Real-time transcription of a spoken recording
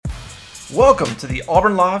Welcome to the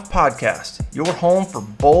Auburn Live Podcast, your home for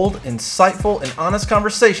bold, insightful, and honest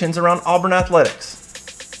conversations around Auburn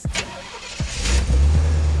athletics.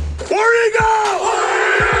 Where you go?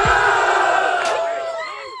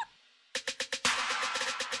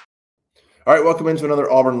 All right, welcome into another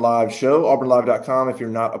Auburn Live show, auburnlive.com. If you're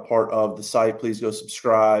not a part of the site, please go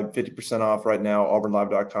subscribe. 50% off right now,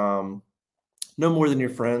 auburnlive.com. Know more than your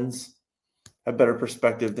friends. Have better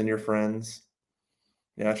perspective than your friends.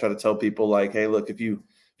 I try to tell people like, hey, look, if you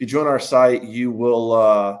join our site, you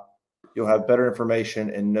will you'll have better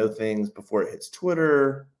information and know things before it hits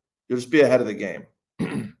Twitter. You'll just be ahead of the game,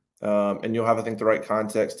 and you'll have, I think, the right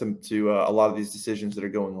context to a lot of these decisions that are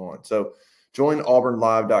going on. So join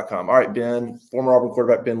auburnlive.com. All right, Ben, former Auburn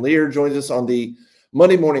quarterback Ben Leard joins us on the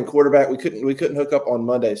Monday morning quarterback. We couldn't hook up on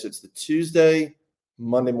Monday, so it's the Tuesday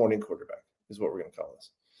Monday morning quarterback is what we're going to call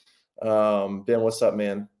this. Ben, what's up,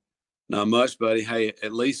 man? Not much, buddy. Hey,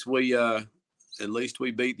 at least we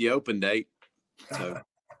beat the open date. So,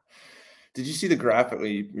 did you see the graphic?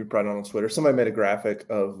 You're probably on Twitter. Somebody made a graphic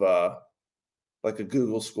of like a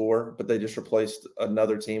Google score, but they just replaced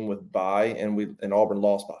another team with bye, and Auburn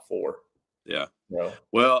lost by 4. Yeah. No.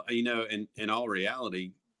 Well, in all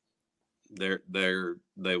reality, they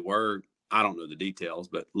were, I don't know the details,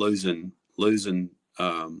 but losing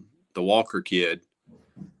the Walker kid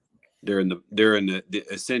during the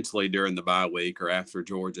essentially during the bye week or after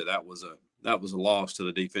Georgia, that was a loss to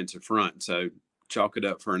the defensive front. So chalk it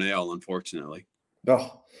up for an L, unfortunately.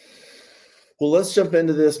 Oh, well, let's jump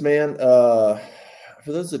into this, man. For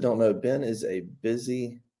those that don't know, Ben is a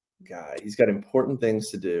busy guy. He's got important things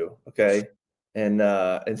to do. Okay. And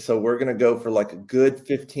so we're going to go for like a good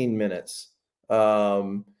 15 minutes.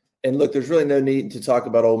 And look, there's really no need to talk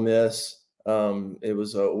about Ole Miss. It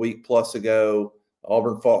was a week plus ago.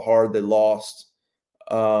 Auburn fought hard. They lost.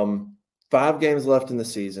 5 games left in the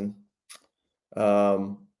season.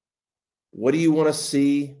 What do you want to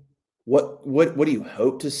see? What do you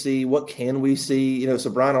hope to see? What can we see?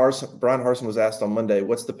 So Brian Harsin was asked on Monday,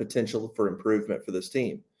 what's the potential for improvement for this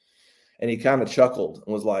team? And he kind of chuckled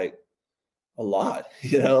and was like, a lot,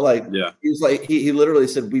 Yeah. He was like, he literally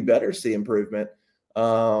said, we better see improvement.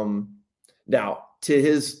 Now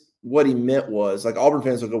what he meant was like Auburn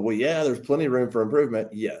fans will go, well, yeah, there's plenty of room for improvement.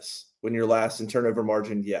 Yes. When you're last in turnover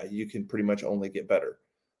margin, yeah, you can pretty much only get better.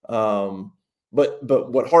 But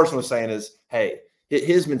what Harsin was saying is, hey,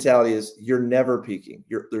 his mentality is you're never peaking.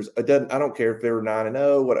 I don't care if they were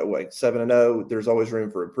 9-0, 7-0, there's always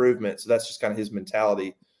room for improvement. So that's just kind of his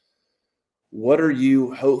mentality. What are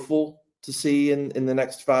you hopeful to see in the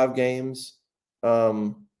next 5 games?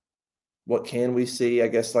 What can we see? I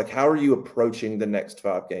guess, like, how are you approaching the next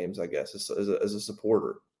 5 games, I guess, as a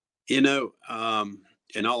supporter? In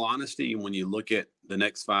all honesty, when you look at the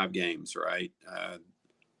next 5 games, right,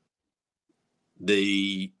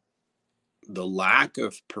 the lack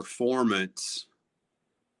of performance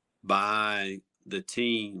by the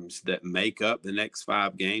teams that make up the next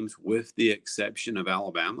 5 games, with the exception of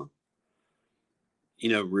Alabama,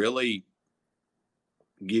 really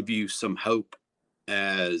give you some hope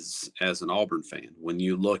as an Auburn fan. When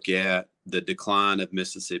you look at the decline of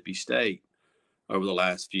Mississippi State over the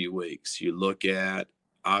last few weeks, you look at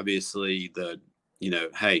obviously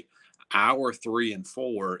hey, our 3 and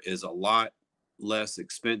 4 is a lot less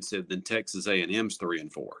expensive than Texas A&M's 3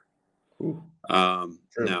 and 4. Now,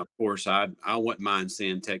 of course, I wouldn't mind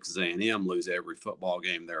seeing Texas A&M lose every football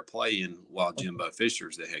game they're playing while Jimbo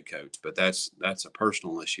Fisher's the head coach, but that's a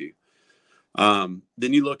personal issue. Then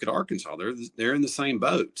you look at Arkansas; they're in the same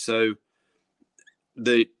boat. So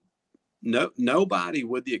nobody,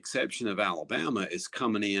 with the exception of Alabama, is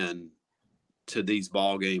coming in to these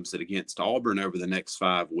ball games that against Auburn over the next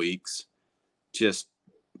 5 weeks just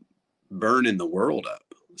burning the world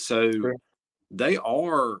up. So they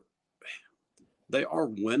are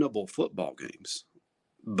winnable football games,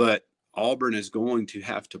 but Auburn is going to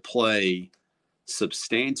have to play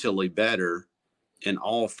substantially better in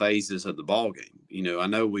all phases of the ball game. I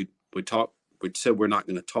know we said we're not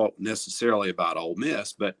going to talk necessarily about Ole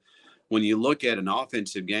Miss, but when you look at an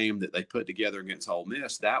offensive game that they put together against Ole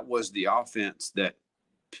Miss, that was the offense that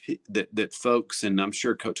folks, and I'm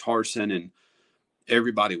sure Coach Harsin and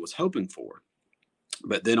everybody, was hoping for.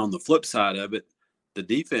 But then on the flip side of it, the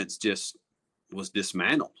defense just was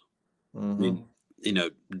dismantled. Mm-hmm. I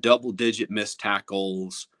mean, double-digit missed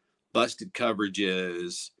tackles, busted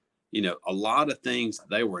coverages, a lot of things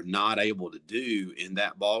they were not able to do in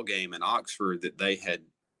that ball game in Oxford that they had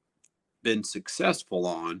been successful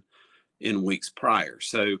on in weeks prior.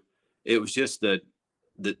 So it was just the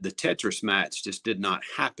Tetris match just did not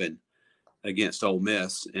happen against Ole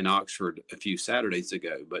Miss in Oxford a few Saturdays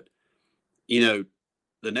ago. But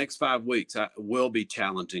the next 5 weeks will be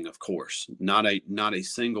challenging, of course. Not a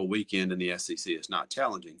single weekend in the SEC is not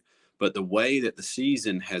challenging, but the way that the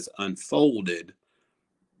season has unfolded,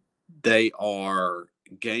 they are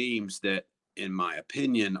games that, in my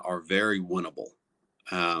opinion, are very winnable.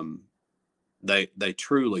 They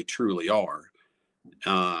truly, truly are,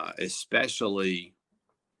 especially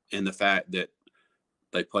in the fact that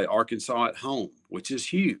they play Arkansas at home, which is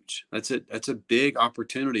huge. That's a big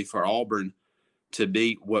opportunity for Auburn to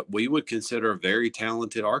beat what we would consider a very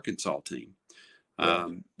talented Arkansas team. Yeah.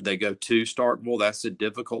 They go to Starkville. That's a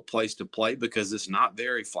difficult place to play because it's not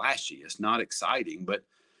very flashy. It's not exciting, but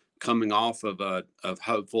coming off of a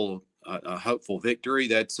hopeful victory,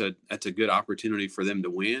 that's a good opportunity for them to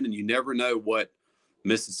win. And you never know what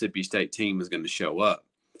Mississippi State team is going to show up.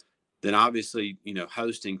 Then obviously,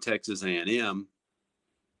 hosting Texas A&M,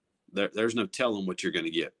 there's no telling what you're going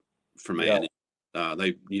to get from A&M.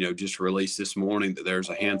 They just released this morning that there's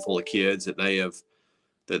a handful of kids that they have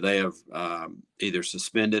either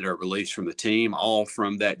suspended or released from the team, all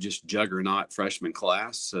from that just juggernaut freshman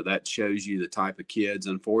class. So that shows you the type of kids,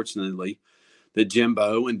 unfortunately, that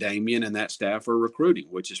Jimbo and Damian and that staff are recruiting,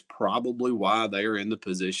 which is probably why they are in the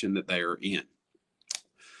position that they are in.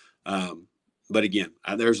 But again,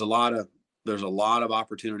 there's a lot of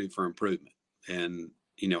opportunity for improvement. And,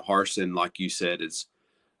 Harsin, like you said, is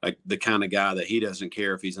like the kind of guy that he doesn't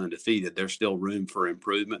care if he's undefeated. There's still room for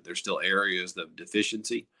improvement. There's still areas of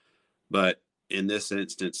deficiency. But in this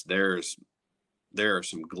instance, there are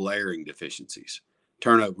some glaring deficiencies: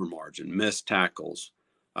 turnover margin, missed tackles,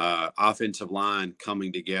 offensive line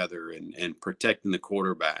coming together and protecting the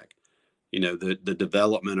quarterback. The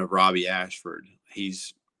development of Robbie Ashford.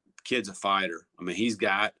 Kid's a fighter. I mean, he's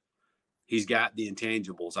got the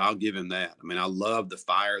intangibles. I'll give him that. I mean, I love the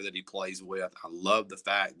fire that he plays with. I love the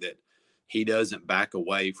fact that he doesn't back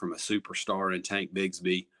away from a superstar in Tank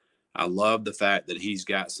Bigsby. I love the fact that he's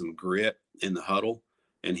got some grit in the huddle,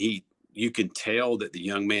 and you can tell that the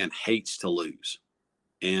young man hates to lose.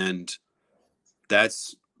 And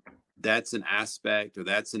that's an aspect, or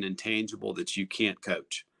that's an intangible that you can't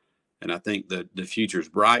coach. And I think that the future's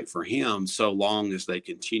bright for him so long as they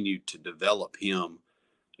continue to develop him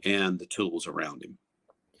and the tools around him.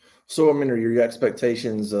 So, I mean, are your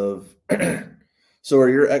expectations that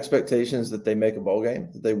they make a bowl game,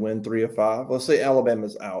 that they win 3 of 5? Let's say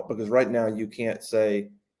Alabama's out, because right now you can't say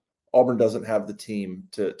Auburn doesn't have the team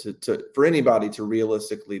to for anybody to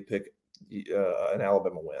realistically pick an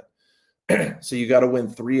Alabama win. So you got to win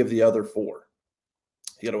 3 of the other 4.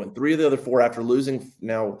 You got to win 3 of the other 4 after losing.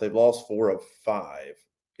 Now they've lost 4 of 5.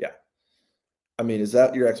 Yeah. I mean, is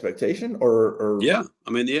that your expectation or? Yeah.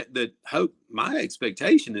 I mean, the hope, my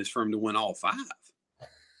expectation is for him to win all 5.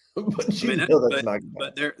 That's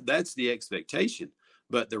the expectation.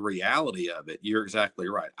 But the reality of it, you're exactly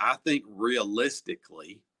right. I think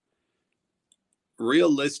realistically,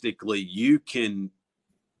 you can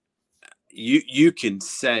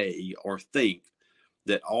say or think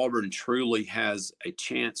that Auburn truly has a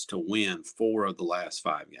chance to win 4 of the last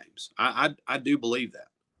 5 games. I do believe that.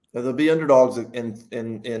 Now, they'll be underdogs in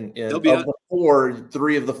the 4,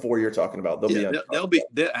 3 of the 4 you're talking about.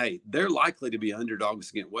 They're likely to be underdogs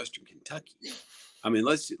against Western Kentucky. I mean,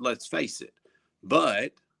 let's face it.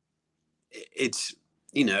 But it's,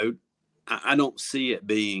 I don't see it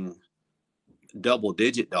being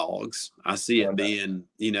double-digit dogs. I see it being,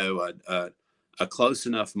 a close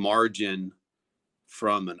enough margin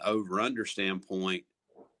from an over-under standpoint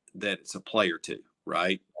that it's a play or 2,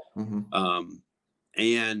 right? Mm-hmm.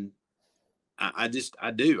 And I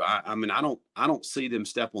don't see them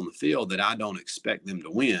step on the field that I don't expect them to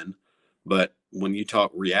win. But when you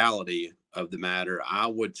talk reality of the matter, I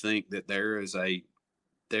would think that there is a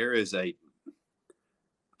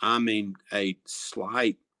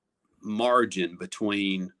slight margin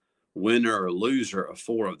between winner or loser of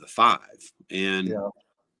 4 of the 5. And,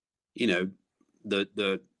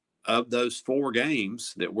 the of those 4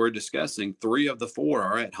 games that we're discussing, 3 of the 4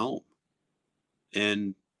 are at home.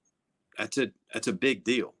 And that's a big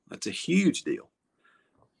deal. That's a huge deal.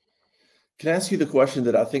 Can I ask you the question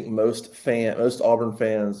that I think most Auburn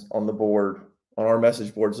fans on the board, on our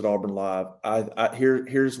message boards at Auburn Live,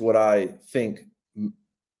 here's what I think.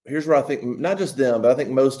 Here's where I think, not just them, but I think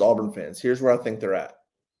most Auburn fans, here's where I think they're at.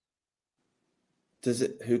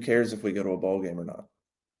 Who cares if we go to a bowl game or not?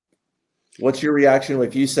 What's your reaction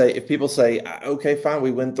if people say, okay, fine,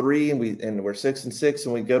 we win 3 and we're 6-6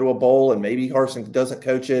 and we go to a bowl and maybe Harsin doesn't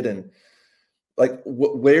coach it, and like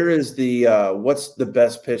where is what's the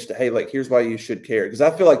best pitch to, hey, like, here's why you should care? Because I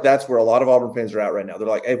feel like that's where a lot of Auburn fans are at right now. They're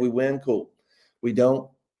like, hey, we win, cool. We don't,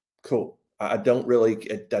 cool. I don't really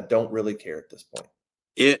care at this point.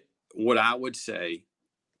 What I would say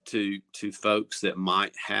to folks that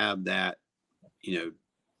might have that,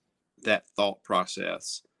 that thought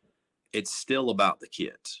process, it's still about the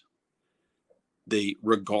kids.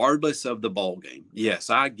 Regardless of the bowl game. Yes,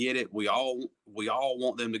 I get it. We all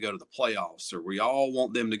want them to go to the playoffs, or we all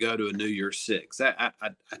want them to go to a New Year's Six. I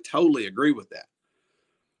totally agree with that.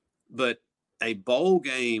 But a bowl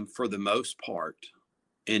game, for the most part,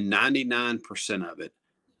 and 99% of it,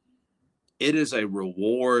 it is a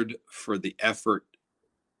reward for the effort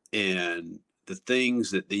and the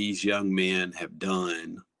things that these young men have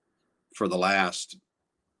done for the last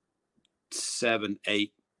 7,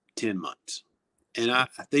 8, 10 months. And I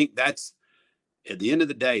think that's, at the end of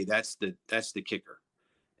the day, that's the kicker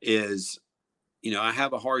is, I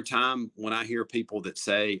have a hard time when I hear people that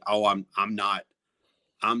say, oh, I'm not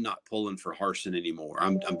pulling for Harsin anymore.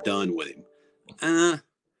 I'm done with him.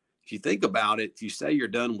 If you think about it, if you say you're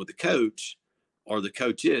done with the coach or the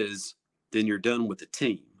coach is, then you're done with the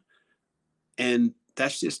team. And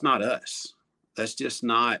that's just not us. That's just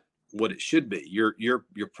not what it should be. Your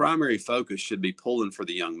primary focus should be pulling for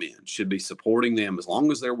the young men, should be supporting them. As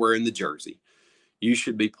long as they're wearing the jersey, you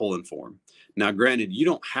should be pulling for them. Now, granted, you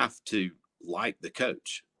don't have to like the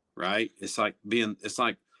coach, right? It's like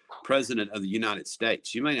president of the United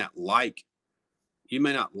States. You may not like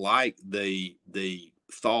the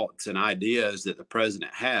thoughts and ideas that the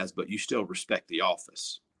president has, but you still respect the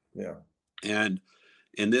office. Yeah. And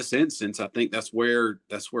in this instance, I think that's where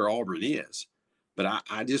Auburn is. But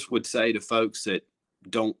I just would say to folks that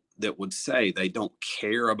would say they don't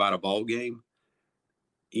care about a ball game,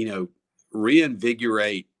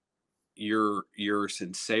 reinvigorate your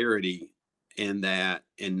sincerity in that,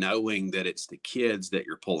 and knowing that it's the kids that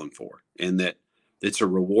you're pulling for, and that it's a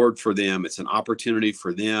reward for them. It's an opportunity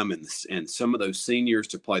for them and some of those seniors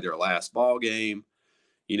to play their last ball game,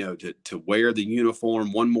 to wear the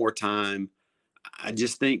uniform one more time. I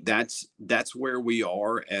just think that's where we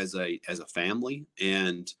are as a family,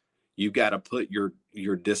 and you've got to put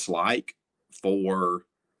your dislike for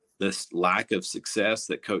this lack of success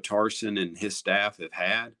that Coach Harsin and his staff have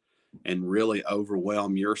had, and really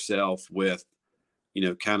overwhelm yourself with,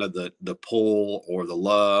 kind of the pull or the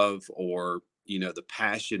love or, the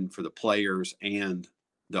passion for the players and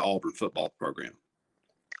the Auburn football program.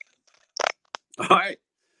 All right.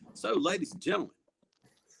 So, ladies and gentlemen,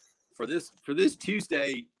 for this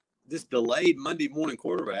Tuesday, this delayed Monday morning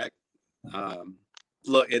quarterback,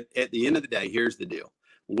 look, at the end of the day, here's the deal.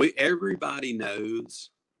 Everybody knows,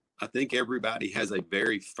 I think everybody has a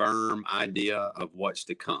very firm idea of what's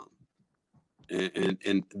to come.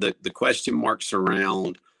 And the question marks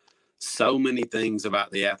around so many things about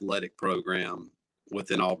the athletic program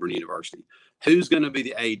within Auburn University. Who's going to be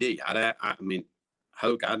the AD? I mean,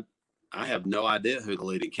 Hoke, I have no idea who the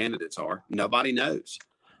leading candidates are. Nobody knows.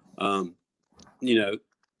 Who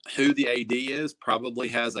the AD is probably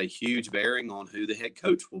has a huge bearing on who the head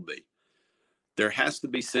coach will be. There has to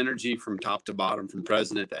be synergy from top to bottom, from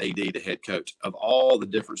president to AD to head coach of all the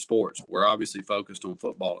different sports. We're obviously focused on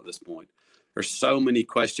football at this point. There's so many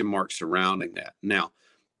question marks surrounding that. Now,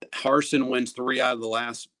 Harsin wins 4 out of the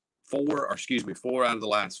last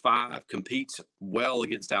 5, competes well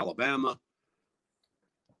against Alabama.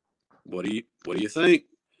 What do you think?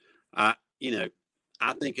 I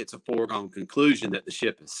think it's a foregone conclusion that the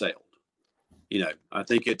ship has sailed. I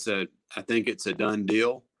think it's a done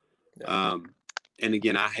deal. Yeah. And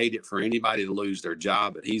again, I hate it for anybody to lose their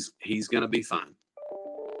job, but he's going to be fine.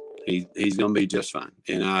 He's going to be just fine.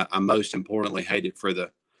 And I most importantly hate it for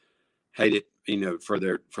their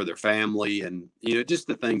family, and just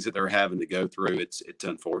the things that they're having to go through. It's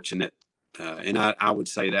unfortunate, and I would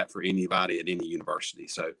say that for anybody at any university,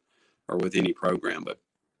 or with any program, but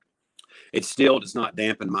it still does not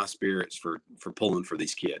dampen my spirits for pulling for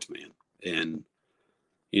these kids, man. And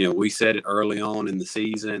we said it early on in the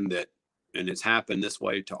season that, and it's happened this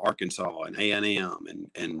way to Arkansas and A&M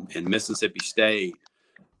and Mississippi State,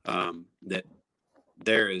 that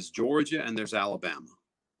there is Georgia and there's Alabama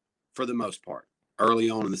for the most part early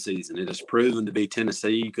on in the season. It has proven to be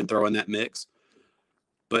Tennessee you can throw in that mix,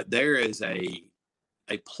 but there is a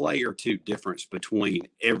play or two difference between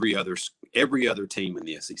every other team in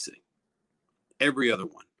the SEC. Every other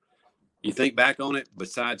one. You think back on it,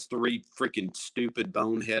 besides 3 freaking stupid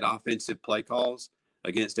bonehead offensive play calls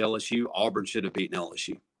against LSU, Auburn should have beaten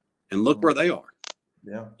LSU. And look where they are.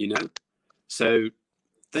 Yeah. So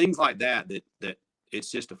things like that it's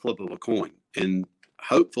just a flip of a coin. And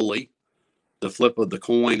hopefully the flip of the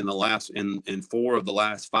coin in 4 of the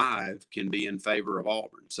last 5 can be in favor of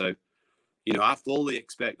Auburn. So, I fully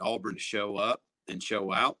expect Auburn to show up and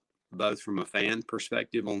show out. both from a fan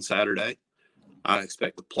perspective on Saturday. I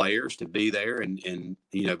expect the players to be there and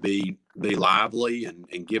be lively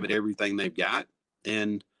and give it everything they've got.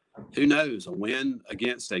 And who knows, a win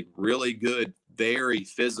against a really good, very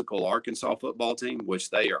physical Arkansas football team, which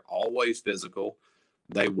they are always physical.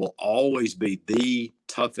 They will always be the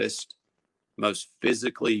toughest, most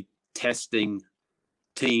physically testing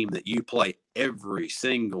team that you play every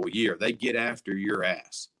single year. They get after your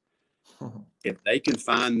ass. If they can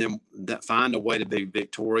find a way to be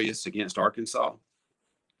victorious against Arkansas,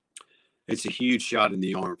 it's a huge shot in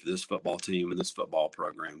the arm for this football team and this football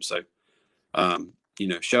program. So,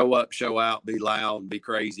 show up, show out, be loud, be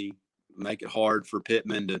crazy, make it hard for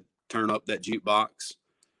Pittman to turn up that jukebox,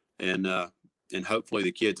 and hopefully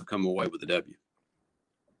the kids will come away with a W.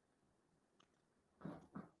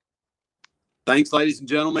 Thanks, ladies and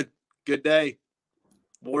gentlemen. Good day.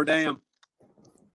 War damn.